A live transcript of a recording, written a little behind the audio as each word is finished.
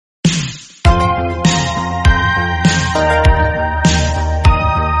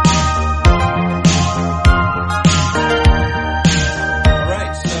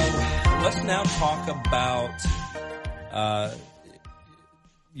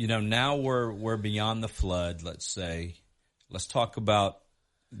now we're beyond the flood, let's say. Let's talk about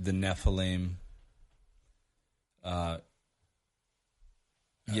the Nephilim. After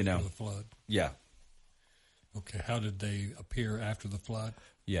the flood. Yeah. Okay, how did they appear after the flood?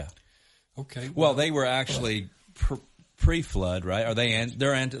 Yeah. Okay. Well, they were actually pre-flood, right? Are they?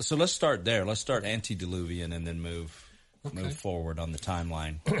 So let's start there. Let's start antediluvian and then move forward on the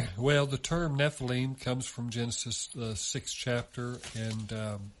timeline. Well, the term Nephilim comes from Genesis, the 6th chapter, and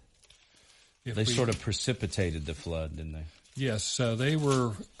they sort of precipitated the flood, didn't they? Yes, they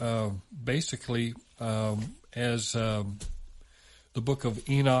were basically, as the book of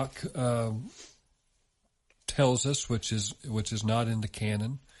Enoch tells us, which is not in the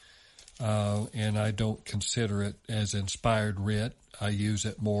canon, and I don't consider it as inspired writ. I use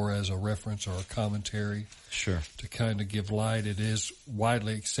it more as a reference or a commentary. Sure. To kind of give light. It is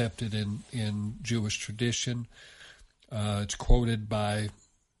widely accepted in Jewish tradition. It's quoted by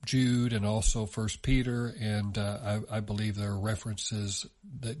Jude and also First Peter, and I believe there are references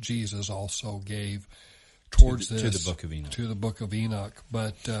that Jesus also gave towards to the book of Enoch. To the book of Enoch,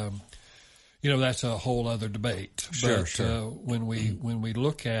 but that's a whole other debate. Sure, but when we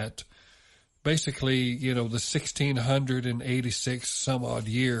look at basically, the 1686 some odd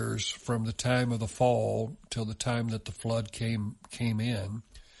years from the time of the fall till the time that the flood came in,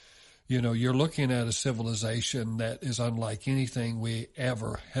 you're looking at a civilization that is unlike anything we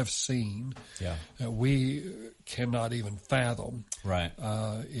ever have seen. Yeah. We cannot even fathom. Right.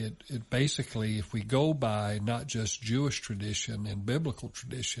 It basically, if we go by not just Jewish tradition and biblical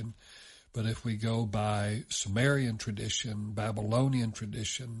tradition, but if we go by Sumerian tradition, Babylonian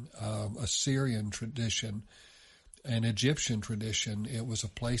tradition, Assyrian tradition, and Egyptian tradition, it was a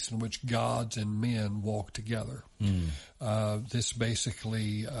place in which gods and men walked together. This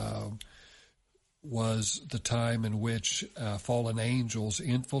basically was the time in which fallen angels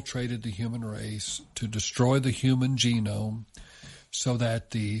infiltrated the human race to destroy the human genome so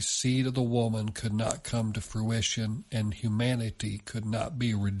that the seed of the woman could not come to fruition and humanity could not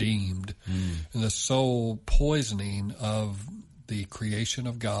be redeemed. And the sole poisoning of the creation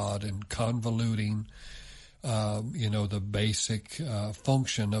of God and convoluting the basic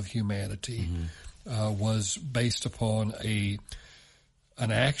function of humanity was based upon an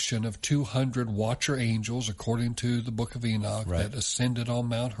action of 200 watcher angels, according to the book of Enoch, that ascended on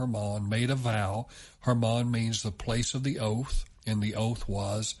Mount Hermon, made a vow. Hermon means the place of the oath, and the oath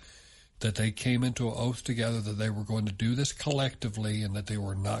was that they came into an oath together that they were going to do this collectively and that they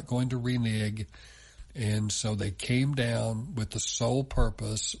were not going to renege. And so they came down with the sole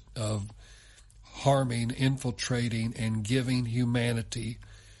purpose of harming, infiltrating, and giving humanity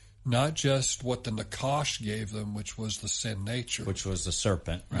not just what the Nakash gave them, which was the sin nature. Which was the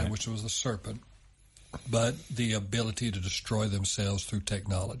serpent, right? Which was the serpent. But the ability to destroy themselves through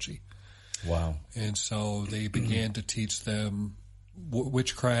technology. Wow. And so they began to teach them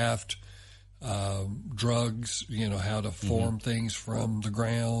witchcraft, drugs, how to form things from the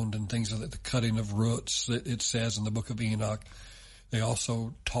ground and things like that, the cutting of roots, it says in the book of Enoch. They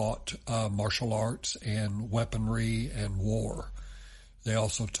also taught martial arts and weaponry and war. They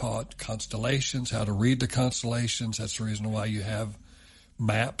also taught constellations, how to read the constellations. That's the reason why you have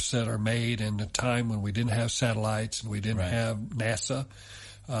maps that are made in a time when we didn't have satellites and we didn't have NASA.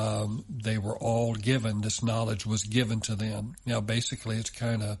 They were all given, this knowledge was given to them. Now, basically, it's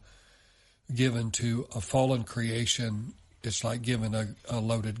kind of given to a fallen creation. It's like giving a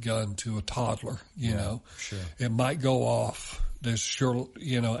loaded gun to a toddler, you know. Sure. It might go off. There's sure,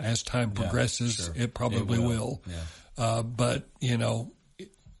 as time progresses, it probably will. Yeah. But,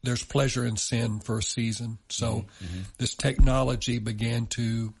 there's pleasure in sin for a season. So this technology began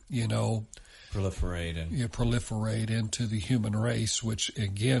to, proliferate into the human race, which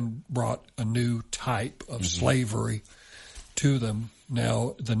again brought a new type of slavery to them.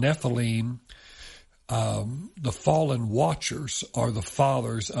 Now, the Nephilim, the fallen watchers are the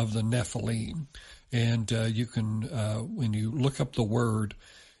fathers of the Nephilim. And you can, when you look up the word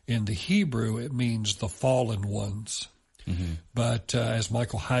in the Hebrew, it means the fallen ones. But as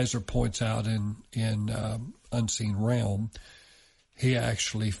Michael Heiser points out in Unseen Realm, he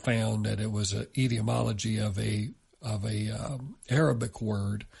actually found that it was an etymology of a Arabic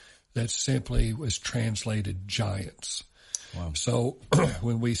word that simply was translated giants. Wow. So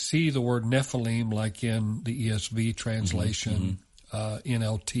when we see the word Nephilim, like in the ESV translation,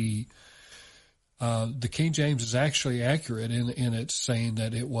 NLT, the King James is actually accurate in its saying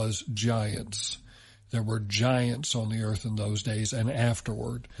that it was giants. There were giants on the earth in those days and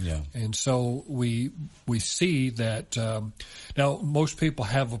afterward. Yeah. And so we see that, now most people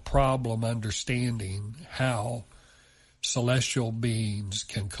have a problem understanding how celestial beings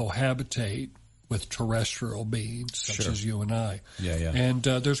can cohabitate with terrestrial beings, such as you and I. Yeah. And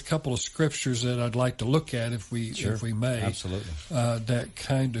there's a couple of scriptures that I'd like to look at, if we may. Absolutely. That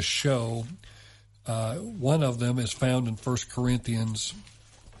kind of show. One of them is found in 1 Corinthians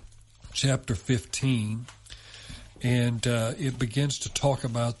chapter 15, and it begins to talk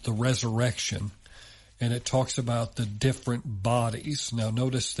about the resurrection, and it talks about the different bodies. Now,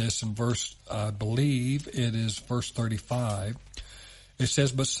 notice this in verse, I believe it is verse 35. It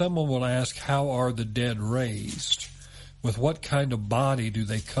says, "But someone will ask, how are the dead raised? With what kind of body do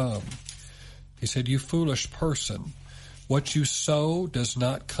they come?" He said, "You foolish person, what you sow does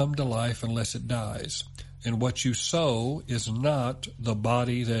not come to life unless it dies. And what you sow is not the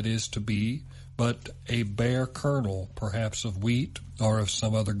body that is to be, but a bare kernel, perhaps of wheat or of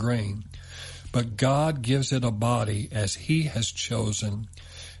some other grain. But God gives it a body as He has chosen,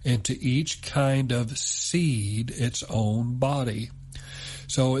 and to each kind of seed its own body."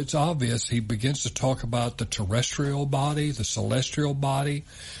 So it's obvious he begins to talk about the terrestrial body, the celestial body.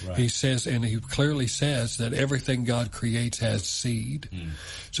 Right. He says, and he clearly says that everything God creates has seed.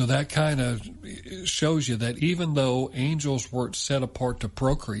 So that kind of shows you that even though angels weren't set apart to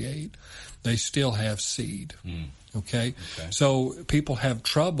procreate, they still have seed. Okay? So people have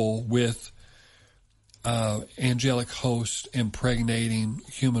trouble with angelic hosts impregnating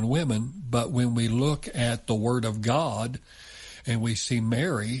human women, but when we look at the Word of God, and we see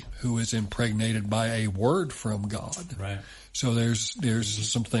Mary, who is impregnated by a word from God. Right. So there's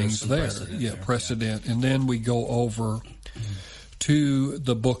some things there. Precedent. And then we go over to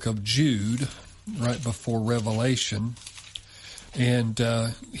the book of Jude, right before Revelation. And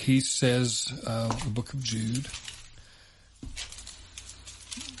he says, the book of Jude,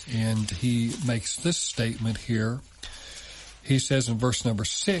 and he makes this statement here. He says in verse number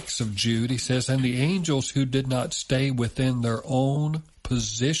 6 of Jude, he says, "And the angels who did not stay within their own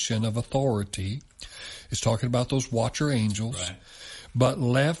position of authority," is talking about those watcher angels, right, "but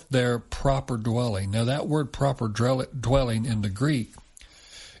left their proper dwelling." Now that word proper dwelling in the Greek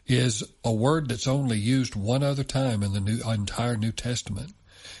is a word that's only used one other time in the entire New Testament.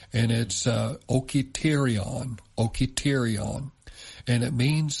 And it's okiterion, and it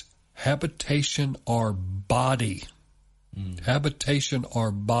means habitation or body. Habitation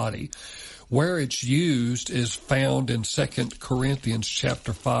or body. Where it's used is found in 2 Corinthians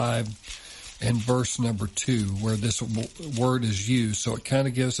chapter 5 and verse number 2, where this word is used. So it kind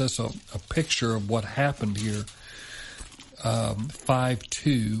of gives us a picture of what happened here.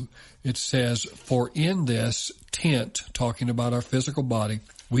 5:2, it says, "For in this tent," talking about our physical body,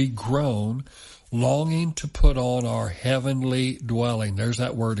 "we groan, longing to put on our heavenly dwelling." There's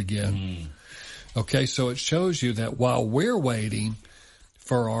that word again. Okay, so it shows you that while we're waiting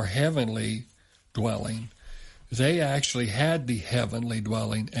for our heavenly dwelling, they actually had the heavenly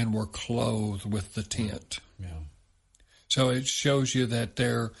dwelling and were clothed with the tent. Yeah. So it shows you that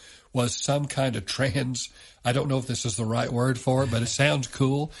there was some kind of I don't know if this is the right word for it, but it sounds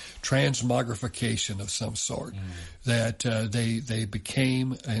cool, transmogrification of some sort. That they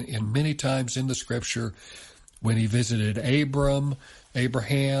became, and many times in the Scripture, when he visited Abraham,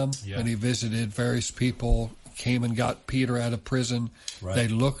 when he visited various people, came and got Peter out of prison, they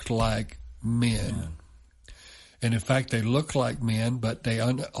looked like men. And in fact, they looked like men, but they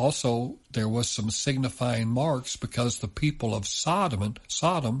also, there was some signifying marks, because the people of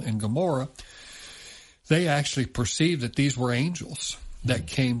Sodom and Gomorrah, they actually perceived that these were angels that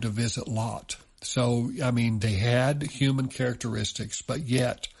came to visit Lot. So, I mean, they had human characteristics, but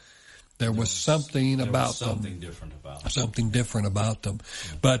yet there was something about them. Something different about them.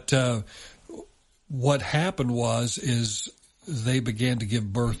 Yeah. But what happened is they began to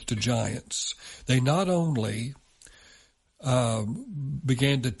give birth to giants. They not only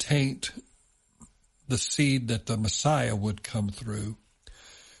began to taint the seed that the Messiah would come through,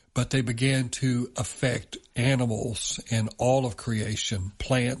 but they began to affect animals and all of creation,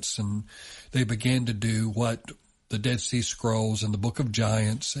 plants, and they began to do what the Dead Sea Scrolls and the Book of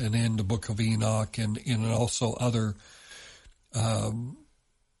Giants and in the Book of Enoch and also other,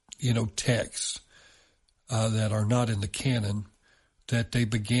 texts that are not in the canon, that they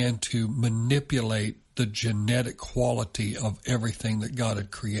began to manipulate the genetic quality of everything that God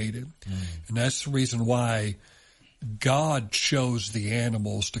had created. And that's the reason why God chose the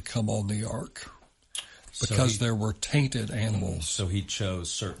animals to come on the ark, because there were tainted animals. So he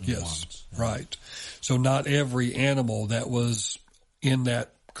chose certain ones. Right. So not every animal that was in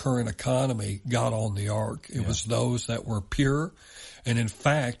that current economy got on the ark. It was those that were pure. And in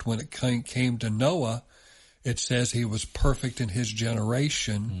fact, when it came to Noah, it says he was perfect in his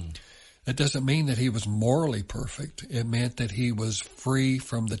generation. That doesn't mean that he was morally perfect. It meant that he was free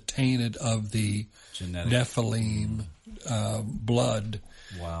from the tainted of the genetic Nephilim blood,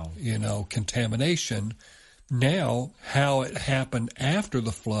 contamination. Now, how it happened after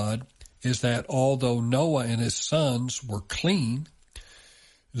the flood is that although Noah and his sons were clean,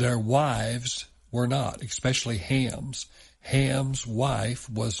 their wives were not, especially Ham's. Ham's wife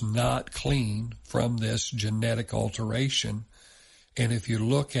was not clean from this genetic alteration. And if you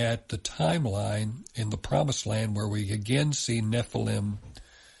look at the timeline in the Promised Land, where we again see Nephilim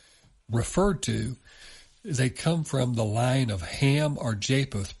referred to, they come from the line of Ham or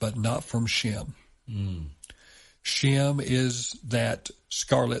Japheth, but not from Shem. Shem is that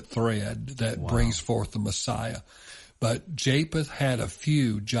scarlet thread that brings forth the Messiah. But Japheth had a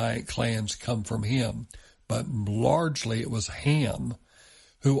few giant clans come from him, but largely it was Ham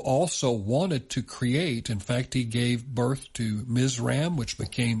who also wanted to create. In fact, he gave birth to Mizraim, which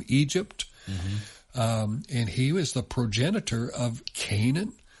became Egypt. And he was the progenitor of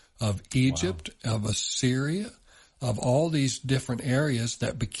Canaan, of Egypt, of Assyria, of all these different areas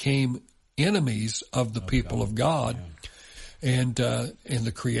that became enemies of the people of God, and in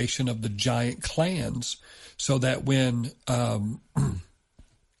the creation of the giant clans, so that when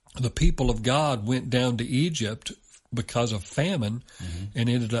the people of God went down to Egypt because of famine and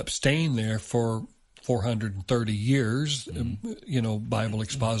ended up staying there for 430 years, Bible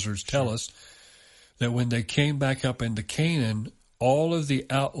expositors tell us that when they came back up into Canaan, all of the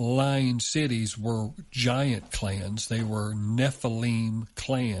outlying cities were giant clans. They were Nephilim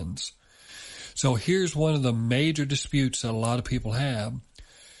clans. So here's one of the major disputes that a lot of people have,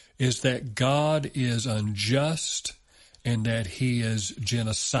 is that God is unjust and that he is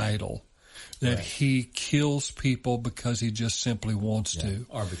genocidal, that he kills people because he just simply wants to.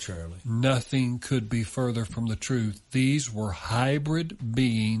 Arbitrarily. Nothing could be further from the truth. These were hybrid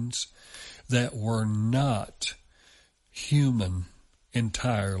beings that were not human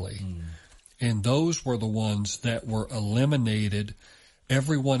entirely. And those were the ones that were eliminated.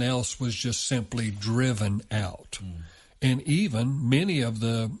 Everyone else was just simply driven out. And even many of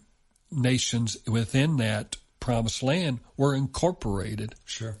the nations within that Promised Land were incorporated,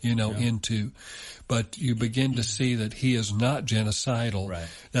 into. But you begin to see that he is not genocidal,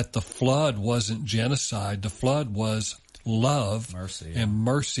 that the flood wasn't genocide. The flood was love,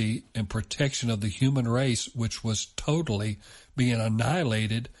 mercy and protection of the human race, which was totally being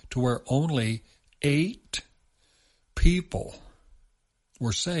annihilated to where only 8 people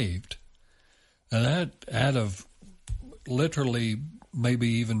were saved. And that out of literally maybe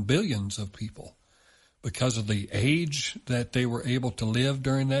even billions of people, because of the age that they were able to live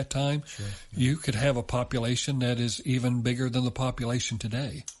during that time. You could have a population that is even bigger than the population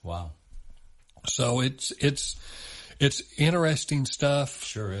today. Wow. So it's interesting stuff.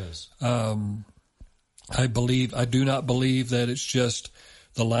 Sure is. I do not believe that it's just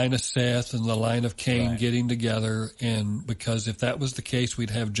the line of Seth and the line of Cain getting together, and because if that was the case, we'd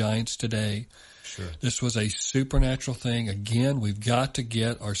have giants today. Sure. This was a supernatural thing. Again, we've got to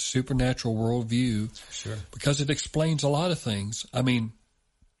get our supernatural worldview, because it explains a lot of things. I mean,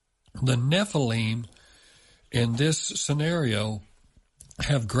 the Nephilim in this scenario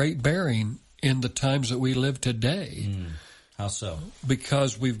have great bearing in the times that we live today. How so?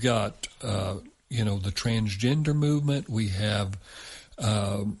 Because we've got, the transgender movement. We have,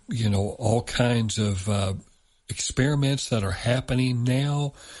 all kinds of experiments that are happening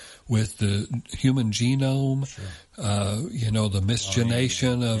now with the human genome, the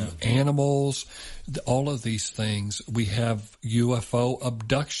miscegenation of animals, all of these things. We have UFO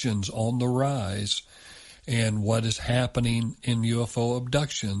abductions on the rise. And what is happening in UFO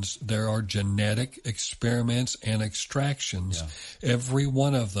abductions? There are genetic experiments and extractions. Every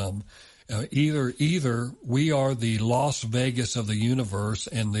one of them. Either we are the Las Vegas of the universe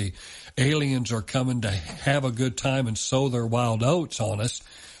and the aliens are coming to have a good time and sow their wild oats on us,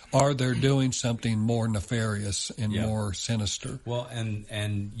 or they're doing something more nefarious and more sinister. Well, and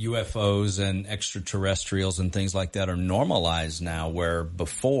UFOs and extraterrestrials and things like that are normalized now, where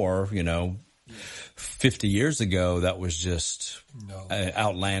before, 50 years ago, that was just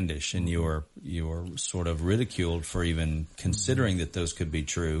outlandish, and you were sort of ridiculed for even considering that those could be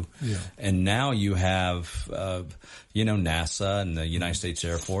true. And now you have, NASA and the United States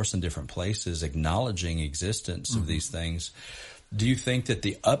Air Force and different places acknowledging existence of these things. Do you think that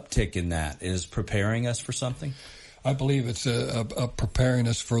the uptick in that is preparing us for something? I believe it's a preparing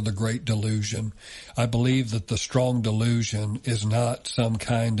us for the great delusion. I believe that the strong delusion is not some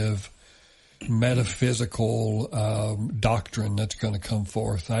kind of metaphysical doctrine that's going to come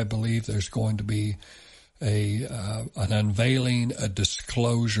forth. I believe there's going to be an unveiling, a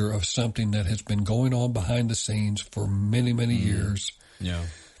disclosure of something that has been going on behind the scenes for many, many years. Yeah.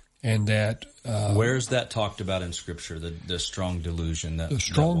 And that... where is that talked about in Scripture, the strong delusion? The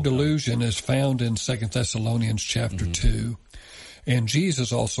strong delusion is found in 2 Thessalonians chapter 2. And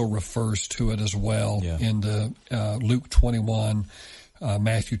Jesus also refers to it as well in the Luke 21,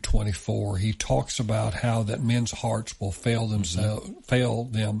 Matthew 24. He talks about how that men's hearts will fail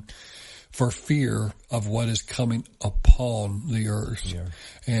them for fear of what is coming upon the earth. Yeah.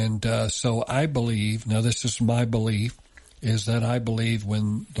 And so I believe, now this is my belief, is that I believe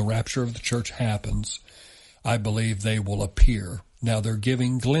when the rapture of the church happens, I believe they will appear. Now they're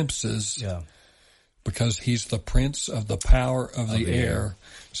giving glimpses because he's the prince of the power of the air.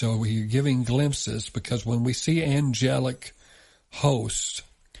 So we're giving glimpses because when we see angelic hosts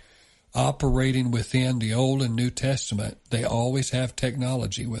operating within the Old and New Testament, they always have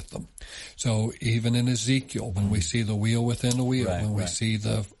technology with them. So even in Ezekiel, when we see the wheel within the wheel, when we see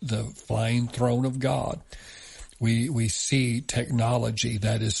the flying throne of God, we see technology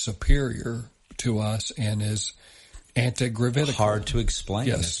that is superior to us and is anti-gravitical. Hard to explain,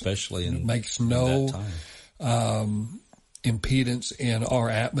 especially in makes no that time. Impedance in our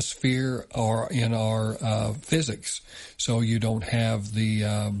atmosphere or in our physics. So you don't have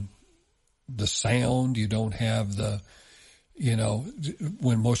the sound, you don't have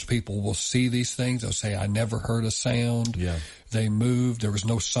when most people will see these things, they'll say, I never heard a sound. Yeah. They moved. There was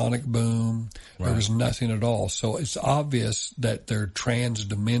no sonic boom. Right. There was nothing at all. So it's obvious that they're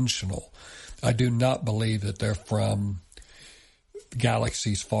transdimensional. I do not believe that they're from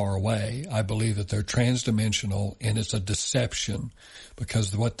galaxies far away. I believe that they're transdimensional, and it's a deception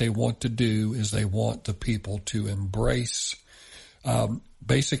because what they want to do is they want the people to embrace.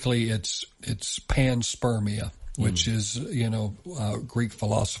 Basically, it's panspermia, which is, a Greek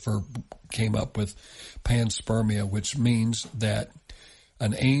philosopher came up with panspermia, which means that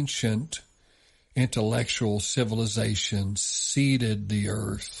an ancient intellectual civilization seeded the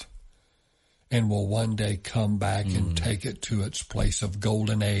earth and will one day come back and take it to its place of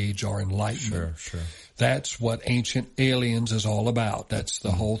golden age or enlightenment. Sure. That's what Ancient Aliens is all about. That's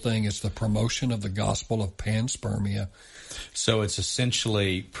the whole thing. It's the promotion of the gospel of panspermia. So it's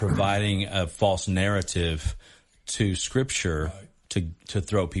essentially providing a false narrative to Scripture to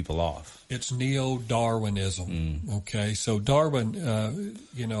throw people off. It's neo-Darwinism. Okay, so Darwin,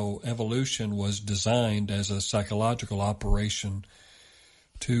 evolution was designed as a psychological operation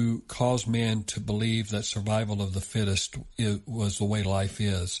to cause men to believe that survival of the fittest was the way life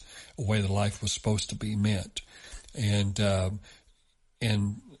is, the way the life was supposed to be meant. And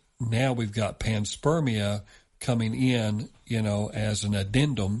now we've got panspermia coming in, as an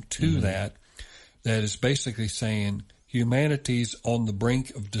addendum to that is basically saying humanity's on the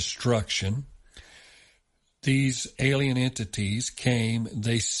brink of destruction. These alien entities came,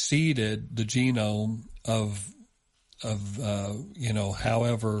 they seeded the genome of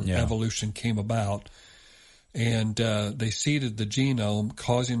however evolution came about, and they seeded the genome,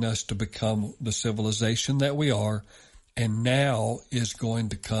 causing us to become the civilization that we are, and now is going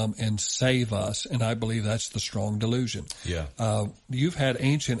to come and save us. And I believe that's the strong delusion. Yeah. You've had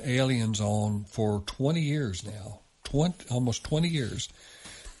Ancient Aliens on for 20 years now, almost 20 years,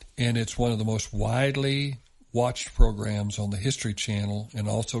 and it's one of the most widely watched programs on the History Channel and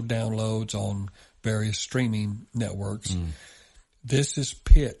also downloads on various streaming networks. This is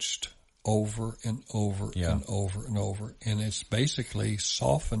pitched over and over and over and over, and it's basically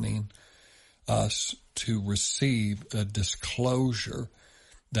softening us to receive a disclosure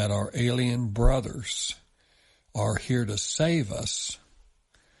that our alien brothers are here to save us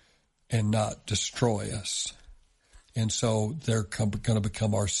and not destroy us. And so they're going to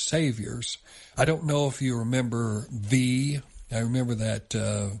become our saviors. I don't know if you remember V. I remember that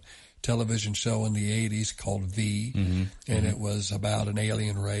television show in the 80s called V, and it was about an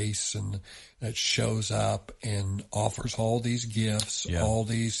alien race, and that shows up and offers all these gifts, all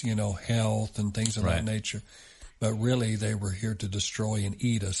these, health and things of that nature. But really, they were here to destroy and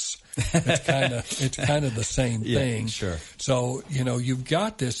eat us. It's kind of the same thing. Sure. So, you've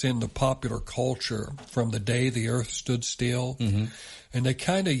got this in the popular culture from the day the earth stood still. And they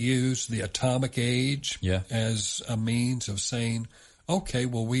kind of use the atomic age as a means of saying, okay,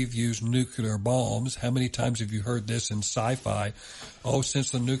 well, we've used nuclear bombs. How many times have you heard this in sci-fi? Oh,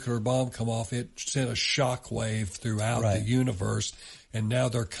 since the nuclear bomb come off, it sent a shockwave throughout the universe, and now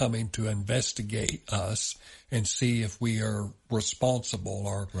they're coming to investigate us and see if we are responsible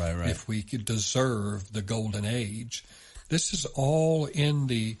or if we could deserve the golden age. This is all in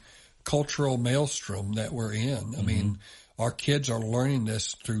the cultural maelstrom that we're in. I mean, Our kids are learning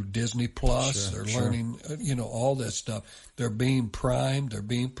this through Disney Plus. Sure, They're learning, all this stuff. They're being primed. They're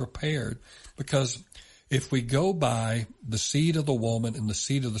being prepared. Because if we go by the seed of the woman and the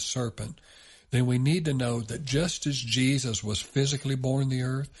seed of the serpent, then we need to know that just as Jesus was physically born in the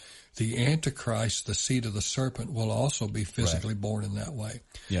earth, the Antichrist, the seed of the serpent, will also be physically born in that way.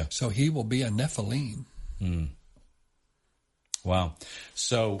 Yeah. So he will be a Nephilim. Wow.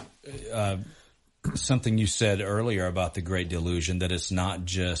 So something you said earlier about the Great Delusion, that it's not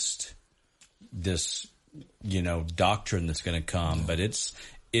just this, doctrine that's going to come, but it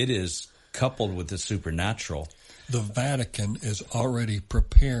is coupled with the supernatural. The Vatican is already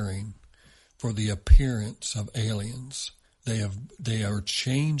preparing for the appearance of aliens. They are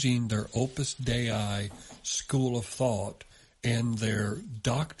changing their Opus Dei school of thought and their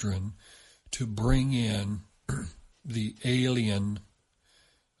doctrine to bring in the alien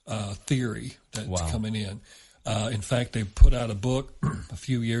theory that's coming in. In fact, they put out a book a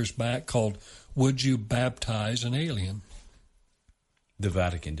few years back called "Would You Baptize an Alien?" The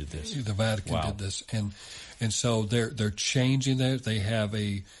Vatican did this. The Vatican did this, and so they're changing that. They have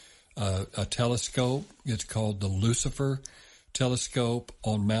a telescope. It's called the Lucifer telescope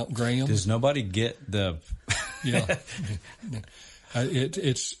on Mount Graham. Does nobody get the? Yeah,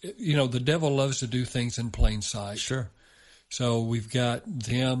 it's the devil loves to do things in plain sight. Sure. So we've got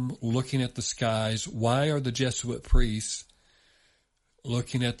them looking at the skies. Why are the Jesuit priests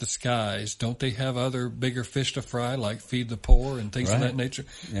looking at the skies? Don't they have other bigger fish to fry, like feed the poor and things of that nature?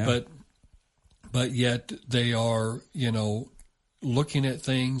 Yeah. But yet they are, looking at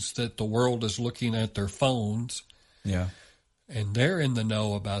things that the world is looking at their phones. Yeah. And they're in the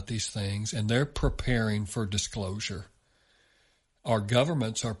know about these things, and they're preparing for disclosure. Our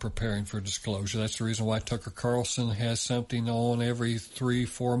governments are preparing for disclosure. That's the reason why Tucker Carlson has something on every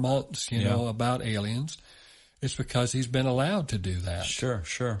 3-4 months, about aliens. It's because he's been allowed to do that.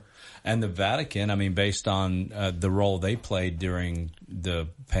 Sure. And the Vatican, based on the role they played during the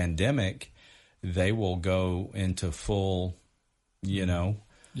pandemic, they will go into full,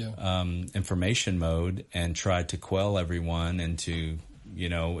 information mode and try to quell everyone into,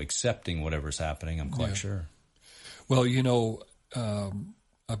 accepting whatever's happening. I'm quite sure. Well,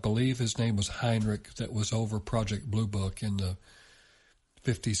 I believe his name was Heinrich, that was over Project Blue Book in the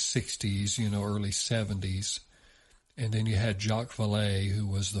 50s, 60s, early 70s. And then you had Jacques Vallée, who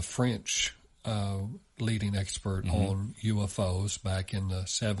was the French leading expert on UFOs back in the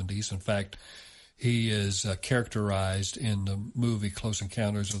 70s. In fact, he is characterized in the movie Close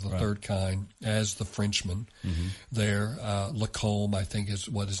Encounters of the Third Kind as the Frenchman there. Lacombe, I think is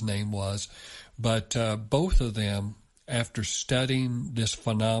what his name was. But both of them, after studying this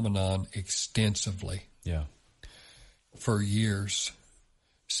phenomenon extensively for years,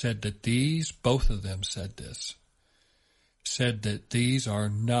 said that both of them said that these are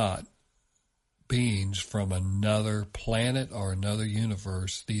not beings from another planet or another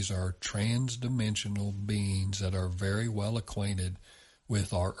universe. These are transdimensional beings that are very well acquainted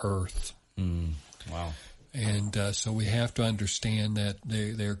with our Earth. Wow. And so we have to understand that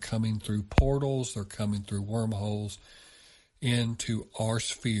they're coming through portals, they're coming through wormholes into our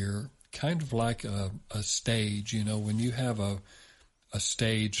sphere, kind of like a stage. When you have a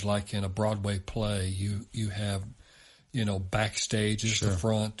stage like in a Broadway play, you have, backstage is the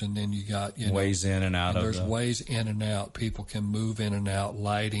front, and then you got, ways in and out. There's ways in and out. People can move in and out,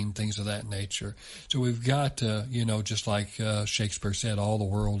 lighting, things of that nature. So we've got to, just like Shakespeare said, all the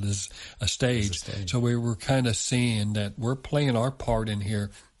world is a stage. So we were kind of seeing that we're playing our part in here,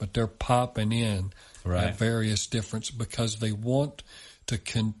 but they're popping in at various different, because they want to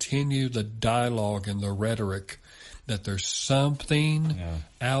continue the dialogue and the rhetoric that there's something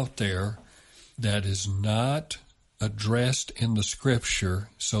out there that is not addressed in the Scripture,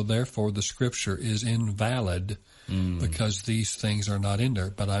 so therefore the Scripture is invalid because these things are not in there.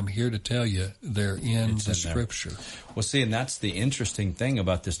 But I'm here to tell you they're in the Scripture. Well, see, and that's the interesting thing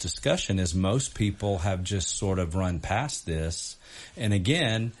about this discussion is most people have just sort of run past this. And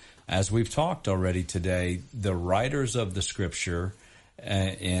again, as we've talked already today, the writers of the Scripture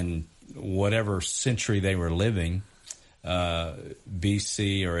in whatever century they were living,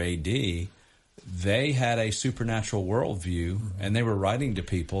 BC or AD, they had a supernatural worldview, and they were writing to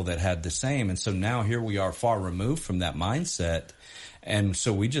people that had the same. And so now here we are far removed from that mindset. And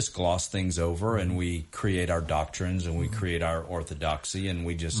so we just gloss things over, and we create our doctrines, and we create our orthodoxy, and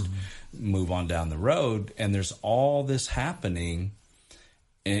we just move on down the road. And there's all this happening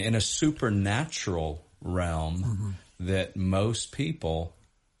in a supernatural realm that most people,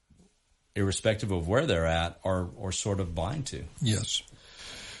 irrespective of where they're at, are sort of blind to. Yes.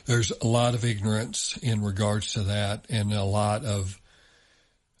 There's a lot of ignorance in regards to that, and a lot of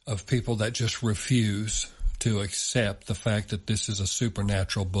people that just refuse to accept the fact that this is a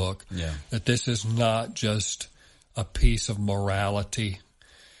supernatural book, that this is not just a piece of morality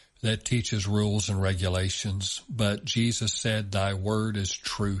that teaches rules and regulations, but Jesus said, "Thy word is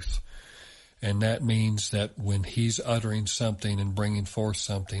truth." And that means that when he's uttering something and bringing forth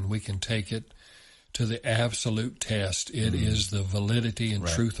something, we can take it to the absolute test. It is the validity and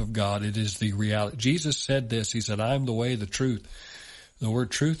truth of God. It is the reality. Jesus said this. He said, "I'm the way, the truth." The word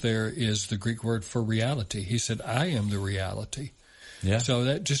truth there is the Greek word for reality. He said, "I am the reality." Yeah. So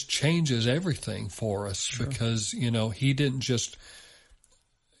that just changes everything for us because, he didn't just,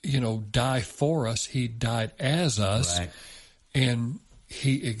 die for us. He died as us, and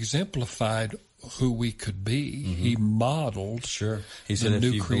he exemplified who we could be. He modeled He said, the if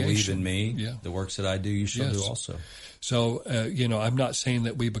new you creation. believe in me, the works that I do, you shall do also. So, I'm not saying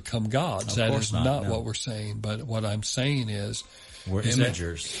that we become gods. That is not what we're saying. But what I'm saying is we're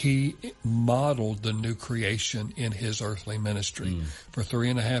imagers. He modeled the new creation in his earthly ministry. For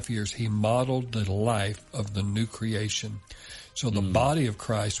 3.5 years, he modeled the life of the new creation. So the body of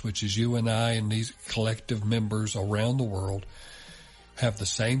Christ, which is you and I and these collective members around the world, have the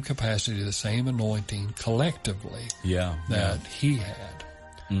same capacity, the same anointing collectively that he had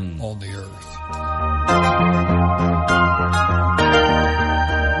on the earth.